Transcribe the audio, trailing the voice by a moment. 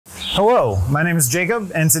Hello, my name is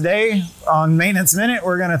Jacob, and today on Maintenance Minute,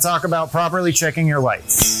 we're going to talk about properly checking your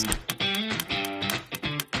lights.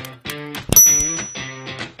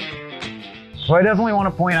 So I definitely want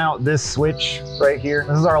to point out this switch right here.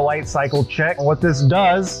 This is our light cycle check. What this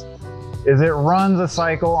does is it runs a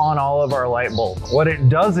cycle on all of our light bulbs. What it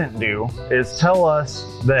doesn't do is tell us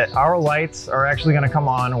that our lights are actually going to come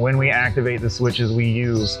on when we activate the switches we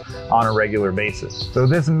use on a regular basis. So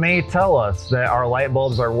this may tell us that our light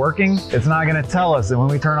bulbs are working. It's not going to tell us that when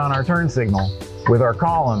we turn on our turn signal with our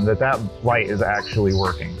column that light is actually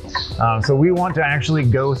working. So we want to actually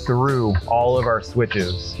go through all of our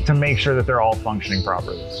switches to make sure that they're all functioning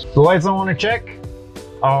properly. The lights I want to check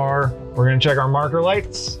are, we're going to check our marker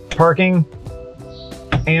lights, parking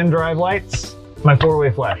and drive lights, my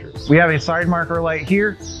four-way flashers. We have a side marker light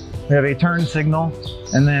here, we have a turn signal,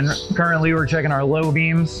 and then currently we're checking our low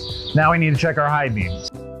beams. Now we need to check our high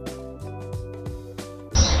beams.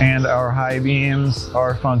 And our high beams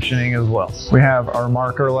are functioning as well. We have our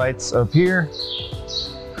marker lights up here.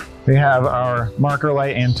 We have our marker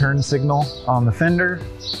light and turn signal on the fender.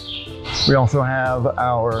 We also have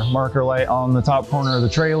our marker light on the top corner of the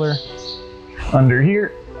trailer. Under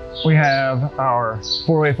here, we have our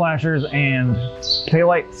four-way flashers and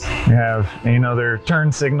taillights. We have another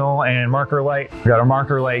turn signal and marker light. We got our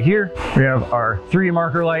marker light here. We have our 3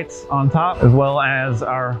 marker lights on top, as well as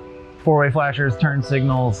our four-way flashers, turn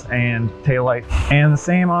signals, and taillights. And the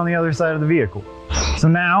same on the other side of the vehicle. So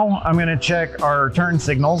now I'm going to check our turn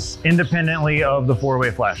signals independently of the four-way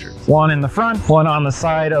flashers. One in the front, one on the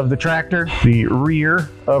side of the tractor, the rear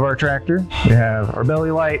of our tractor. We have our belly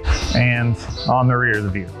light and on the rear of the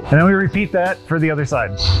vehicle. And then we repeat that for the other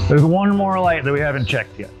side. There's one more light that we haven't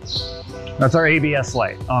checked yet. That's our ABS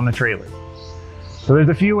light on the trailer. So there's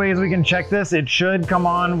a few ways we can check this. It should come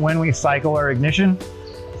on when we cycle our ignition,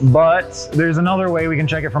 but there's another way we can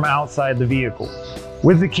check it from outside the vehicle.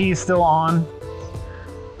 With the keys still on,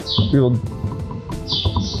 this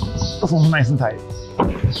one's nice and tight.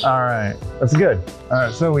 All right, that's good. All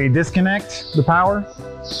right, so we disconnect the power,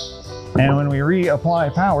 and when we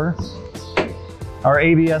reapply power, our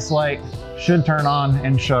ABS light should turn on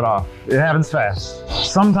and shut off. It happens fast.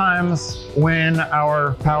 Sometimes when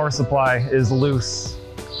our power supply is loose,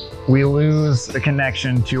 we lose a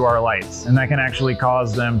connection to our lights, and that can actually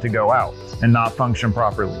cause them to go out and not function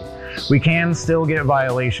properly. We can still get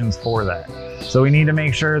violations for that. So we need to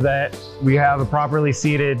make sure that we have a properly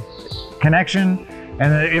seated connection,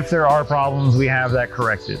 and that if there are problems, we have that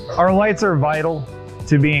corrected. Our lights are vital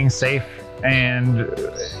to being safe, and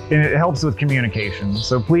it helps with communication.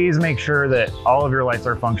 So please make sure that all of your lights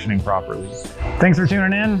are functioning properly. Thanks for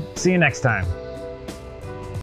tuning in. See you next time.